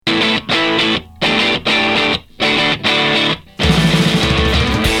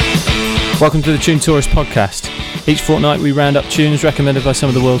Welcome to the Tune Tourist podcast. Each fortnight we round up tunes recommended by some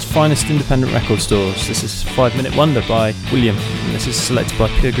of the world's finest independent record stores. This is 5 Minute Wonder by William, and this is selected by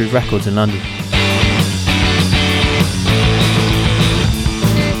Pure Groove Records in London.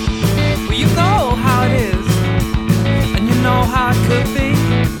 Well, you know how it is, and you know how it could be.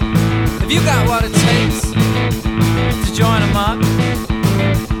 Have you got what it takes to join them up?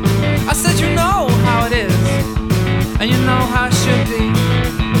 I said you know how it is, and you know how it should be.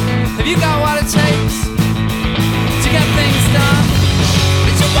 Have you got what it takes to get things done?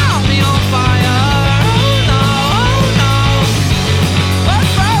 Did you want me on fire? Oh no, oh no. Well,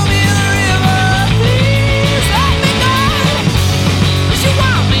 throw me in the river, please let me go. Did you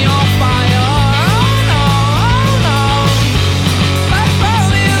want me on fire? Oh no, oh no. Well, throw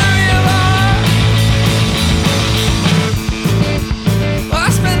me in the river. Well,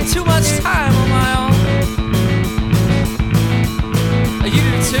 I spend too much time on my own. You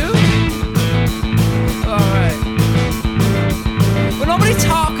do too? Nobody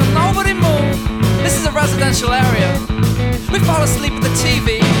talk and nobody move. This is a residential area. We fall asleep at the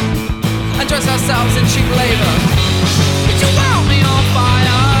TV and dress ourselves in cheap labor. Did you want me on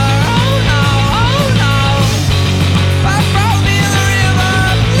fire? Oh no, oh no. Well, throw me in the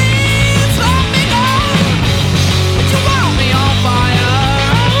river, please let me go. Did you want me on fire?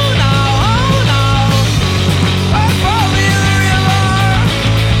 Oh no, oh no. Well, throw me in the river.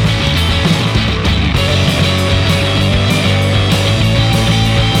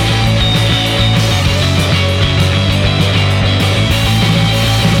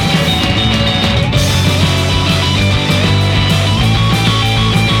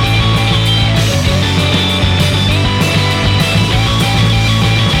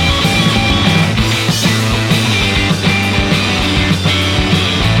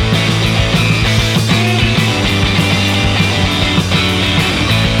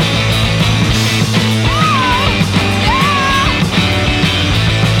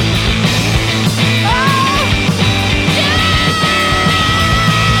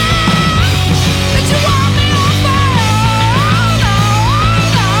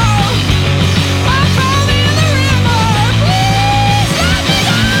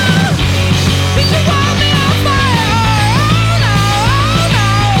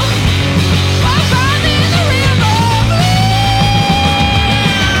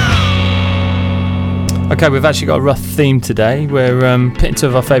 Okay, we've actually got a rough theme today. We're pitting two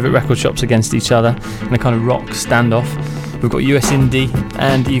of our favourite record shops against each other in a kind of rock standoff. We've got US Indie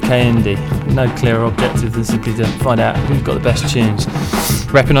and UK Indie. No clearer objective than simply to find out who's got the best tunes.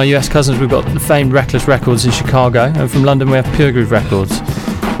 Repping our US cousins, we've got the famed Reckless Records in Chicago, and from London we have Pure Groove Records.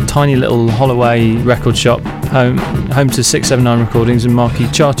 Tiny little Holloway record shop, home to 679 Recordings and Marquee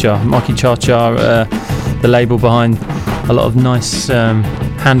Cha Cha. Marquee Cha Cha, the label behind a lot of nice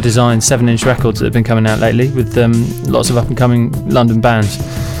hand-designed 7-inch records that have been coming out lately with lots of up-and-coming London bands.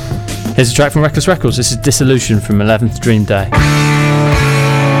 Here's a track from Reckless Records. This is Dissolution from 11th Dream Day.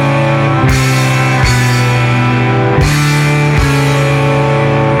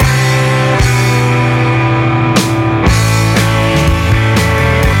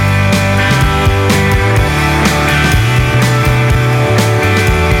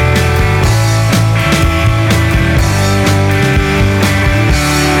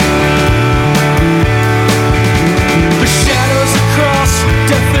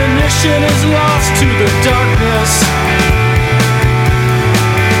 Is lost to the darkness,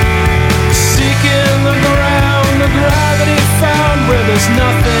 seeking the ground, the gravity found where there's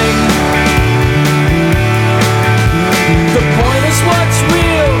nothing. The point is what's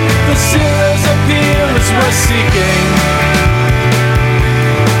real, the zero's appeal is worth seeking.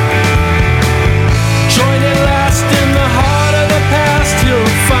 Join at last in the heart of the past,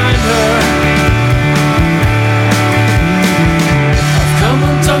 you'll find her.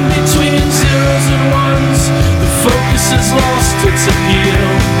 Undone between zeros and ones, the focus has lost its appeal.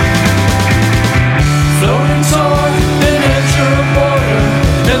 Floating toward an edge or a border,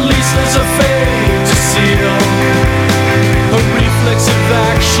 at least there's a fate to seal. A reflex of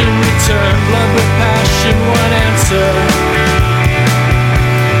action, return blood with passion, one answer.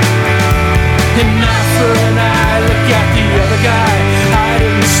 An eye for an eye, look at the other guy, I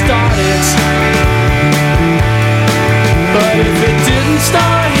didn't start it. But if it didn't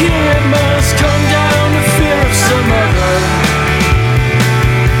start here, it must come down to fear of some other.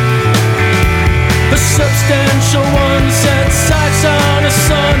 A substantial one set sights on a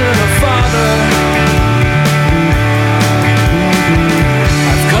son and a father.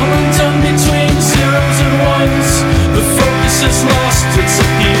 I've come undone between zeros and ones, the focus has lost its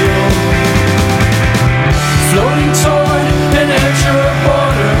appeal. Floating toward an edge or a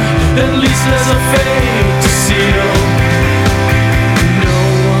border, at least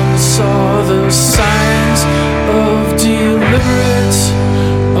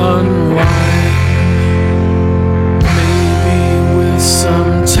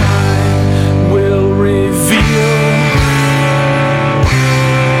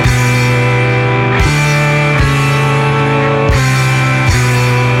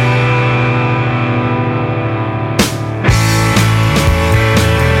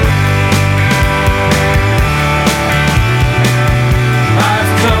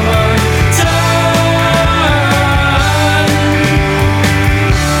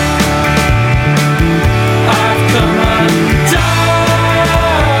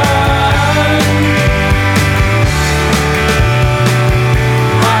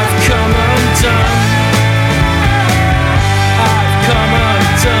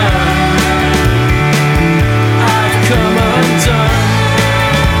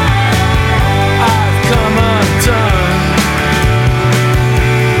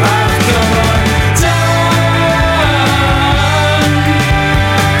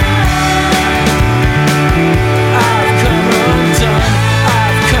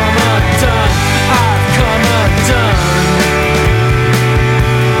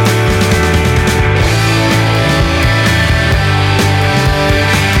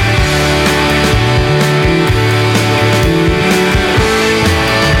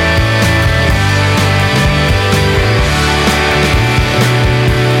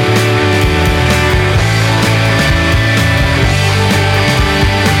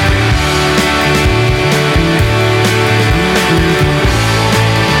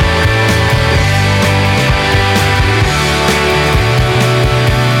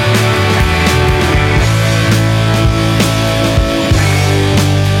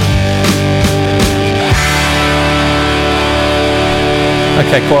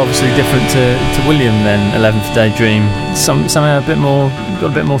Okay, quite obviously different to William then. 11th Daydream. Somehow a bit more,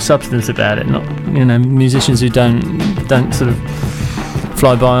 got a bit more substance about it. Not, you know, musicians who don't sort of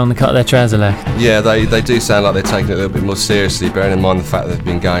fly by on the cut of their trouser leg. Yeah, they do sound like they're taking it a little bit more seriously, bearing in mind the fact that they've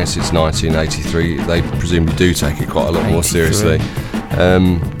been going since 1983. They presumably do take it quite a lot more seriously.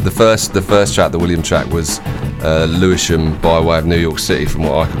 The first track, the William track, was Lewisham by way of New York City, from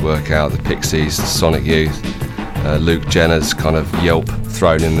what I could work out. The Pixies, the Sonic Youth, Luke Jenner's kind of yelp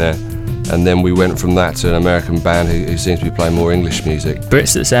thrown in there. And then we went from that to an American band who seems to be playing more English music.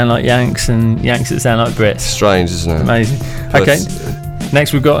 Brits that sound like Yanks and Yanks that sound like Brits. Strange, isn't it? Amazing. But okay.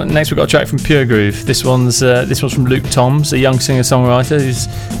 Next we've got a track from Pure Groove. This one's from Luke Toms, a young singer-songwriter who's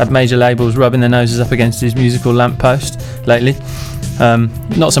had major labels rubbing their noses up against his musical lamppost lately.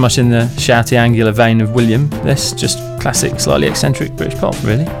 Not so much in the shouty, angular vein of William. This just classic, slightly eccentric British pop,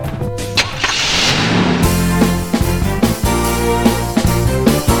 really.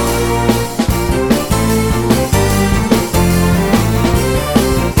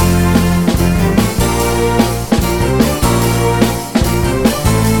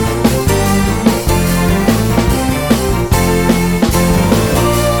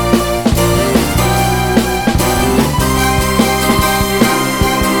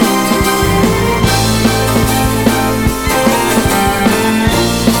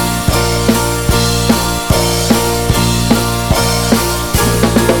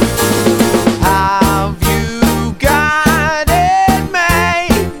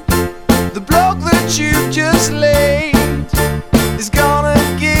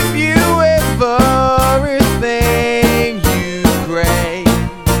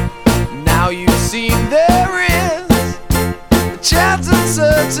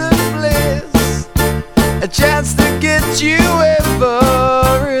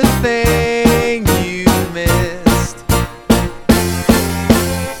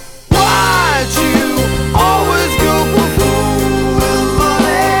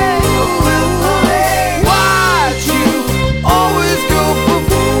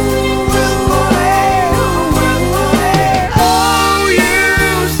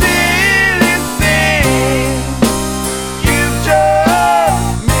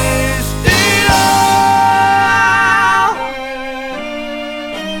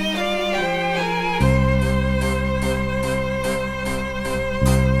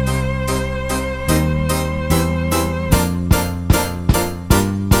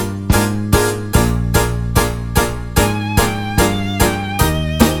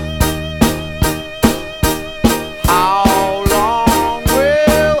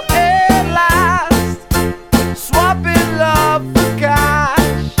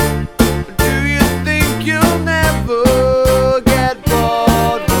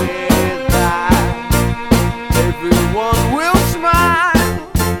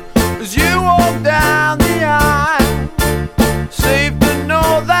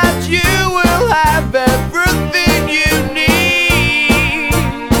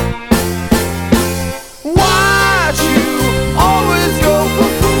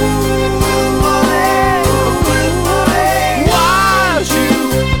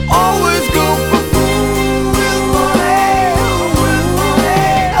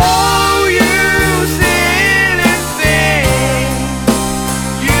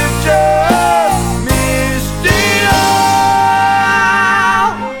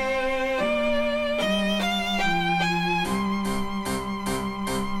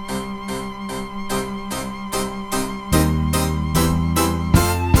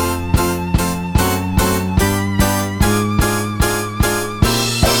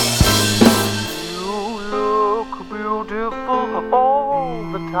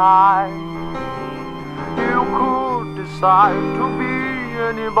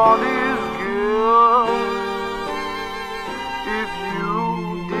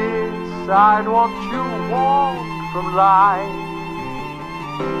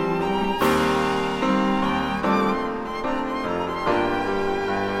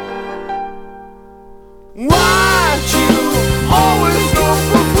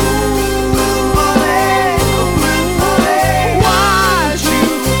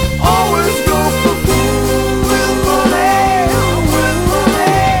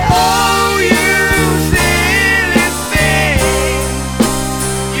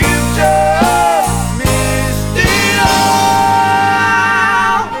 Just missed it all.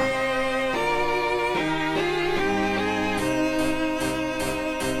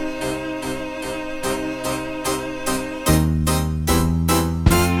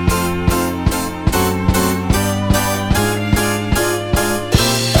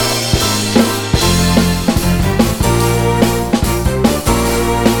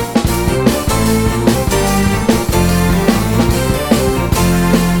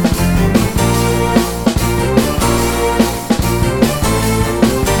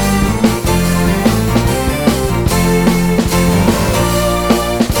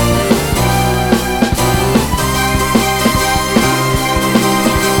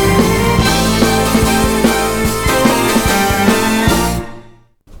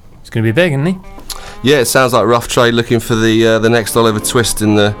 going to be big, isn't he? Yeah, it sounds like Rough Trade looking for the next Oliver Twist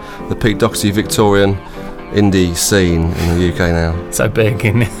in the Pete Doherty Victorian indie scene in the UK now. So big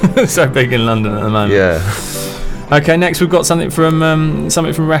so big in London at the moment. Yeah. Okay, next we've got something from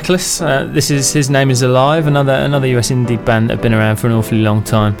Reckless. This is His Name Is Alive, another US indie band that have been around for an awfully long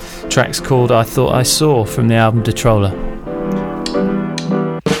time. Track's called I Thought I Saw from the album Detroller.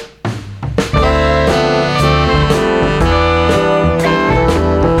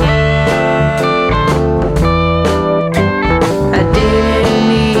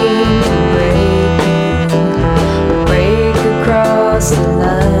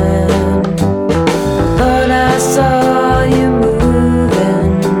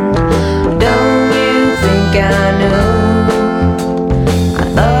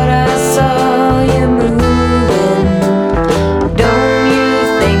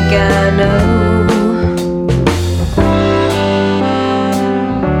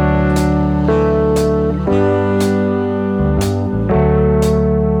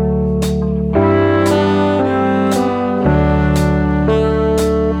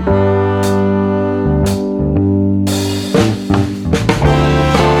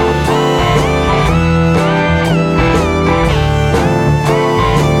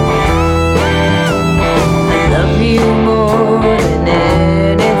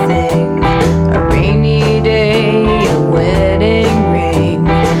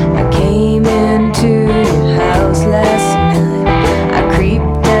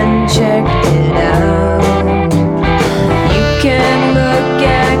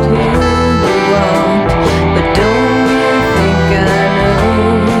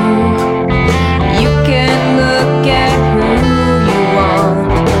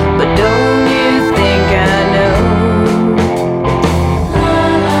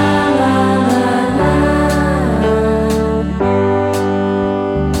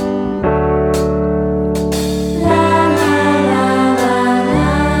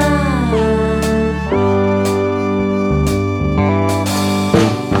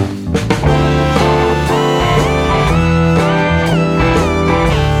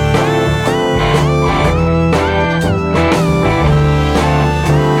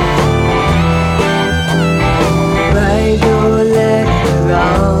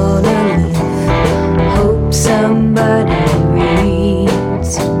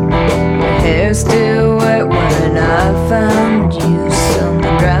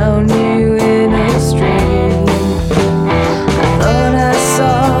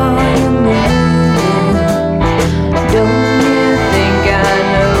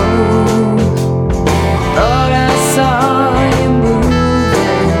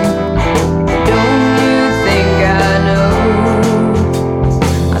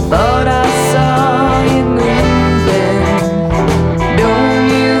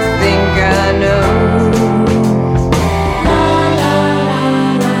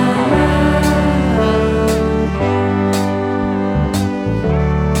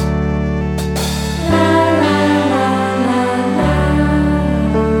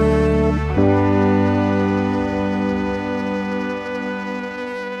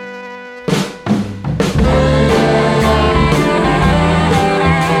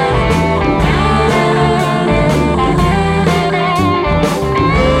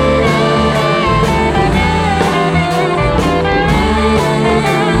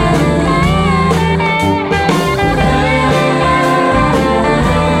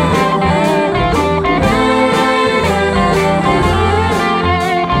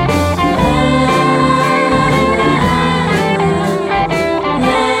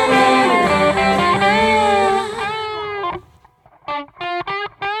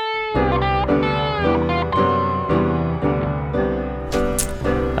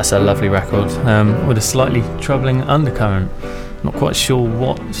 That's a lovely record with a slightly troubling undercurrent. Not quite sure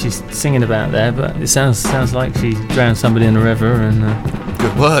what she's singing about there, but it sounds like she drowned somebody in a river and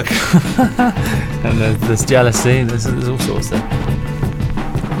good work. And there's jealousy. There's all sorts there.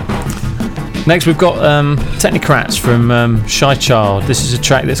 Next we've got Technocrats from Shy Child. This is a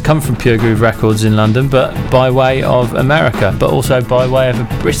track that's come from Pure Groove Records in London, but by way of America, but also by way of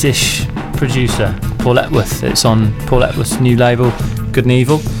a British producer, Paul Epworth. It's on Paul Epworth's new label, Good and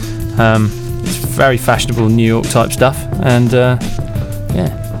Evil. It's very fashionable New York type stuff, and yeah,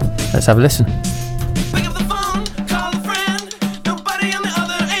 let's have a listen.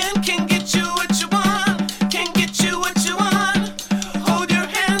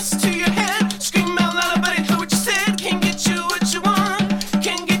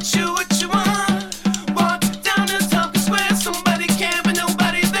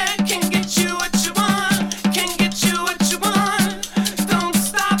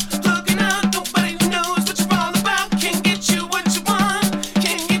 Stop.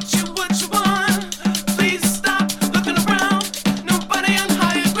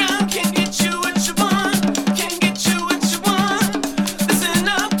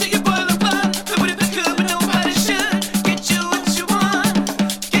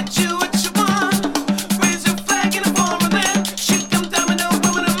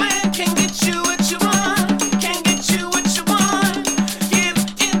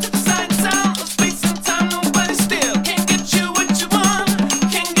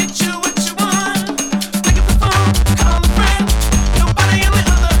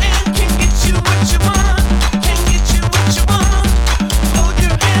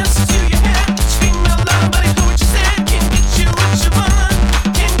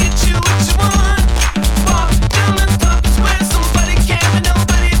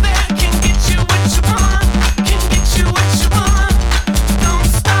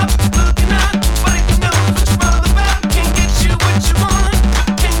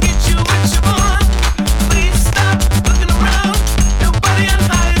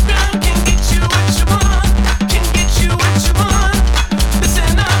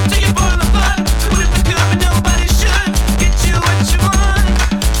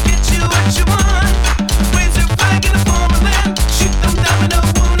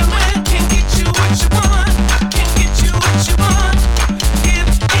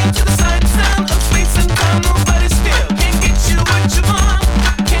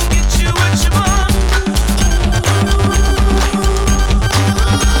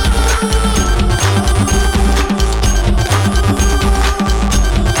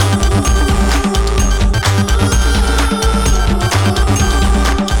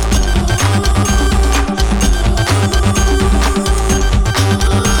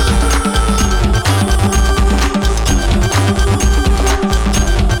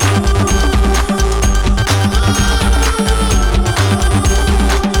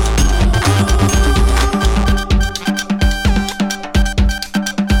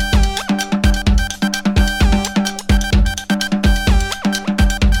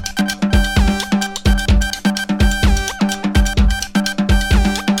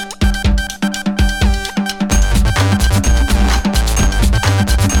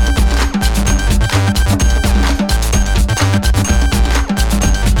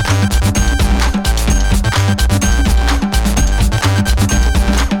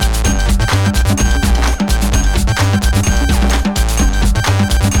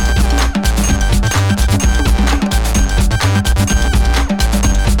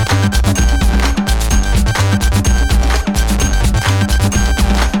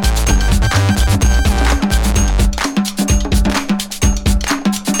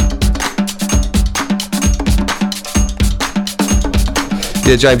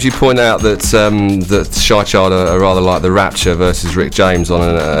 Yeah, James, you point out that that Shy Child are rather like the Rapture versus Rick James on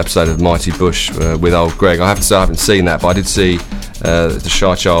an episode of Mighty Bush with old Greg. I have to say I haven't seen that, but I did see the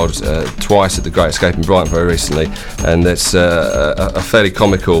Shy Child twice at the Great Escape in Brighton very recently, and it's a fairly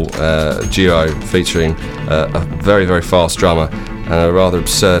comical duo featuring a very, very fast drummer and a rather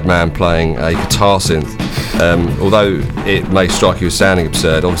absurd man playing a guitar synth. Although it may strike you as sounding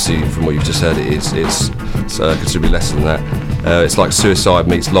absurd, obviously from what you've just heard it's considerably less than that. It's like Suicide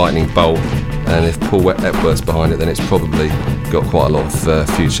meets Lightning Bolt, and if Paul Epworth's behind it, then it's probably got quite a lot of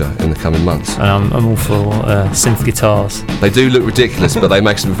future in the coming months. I'm all for synth guitars. They do look ridiculous, but they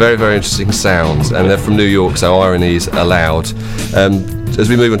make some very, very interesting sounds, and they're from New York, so irony is allowed. As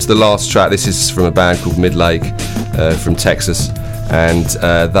we move on to the last track, this is from a band called Midlake from Texas, and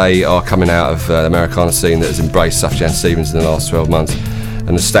they are coming out of the Americana scene that has embraced Sufjan Stevens in the last 12 months.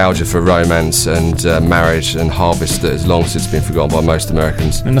 A nostalgia for romance and marriage and harvest that has long since been forgotten by most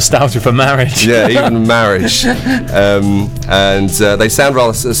Americans. A nostalgia for marriage. Yeah, even marriage. And they sound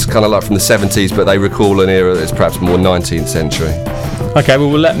rather kind of like from the 70s, but they recall an era that's perhaps more 19th century. Okay,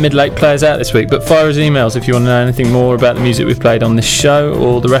 well, we'll let Midlake play us out this week, but fire us emails if you want to know anything more about the music we've played on this show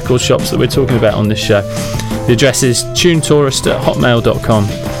or the record shops that we're talking about on this show. The address is tunetourist@hotmail.com.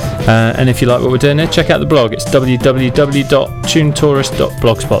 And if you like what we're doing here, check out the blog. It's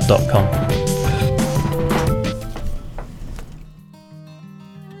www.tunetourist.blogspot.com.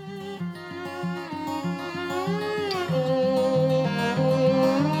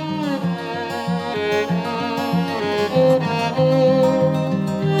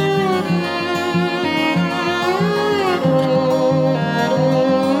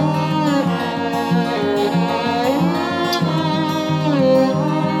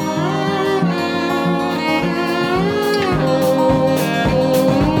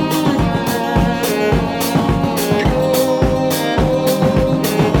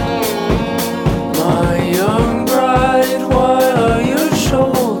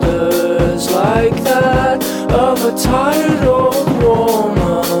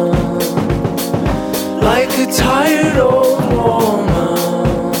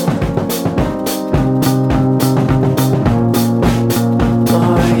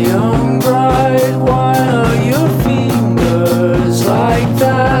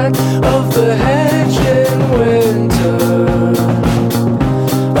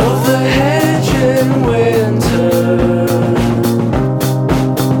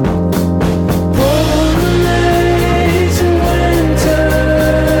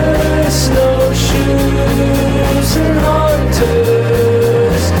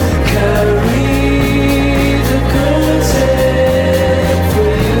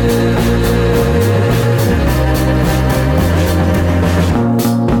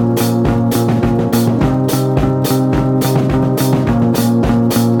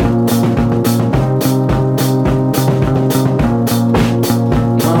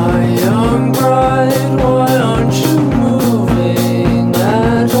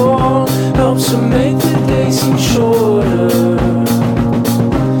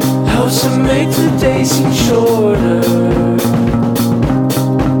 Make the days seem shorter.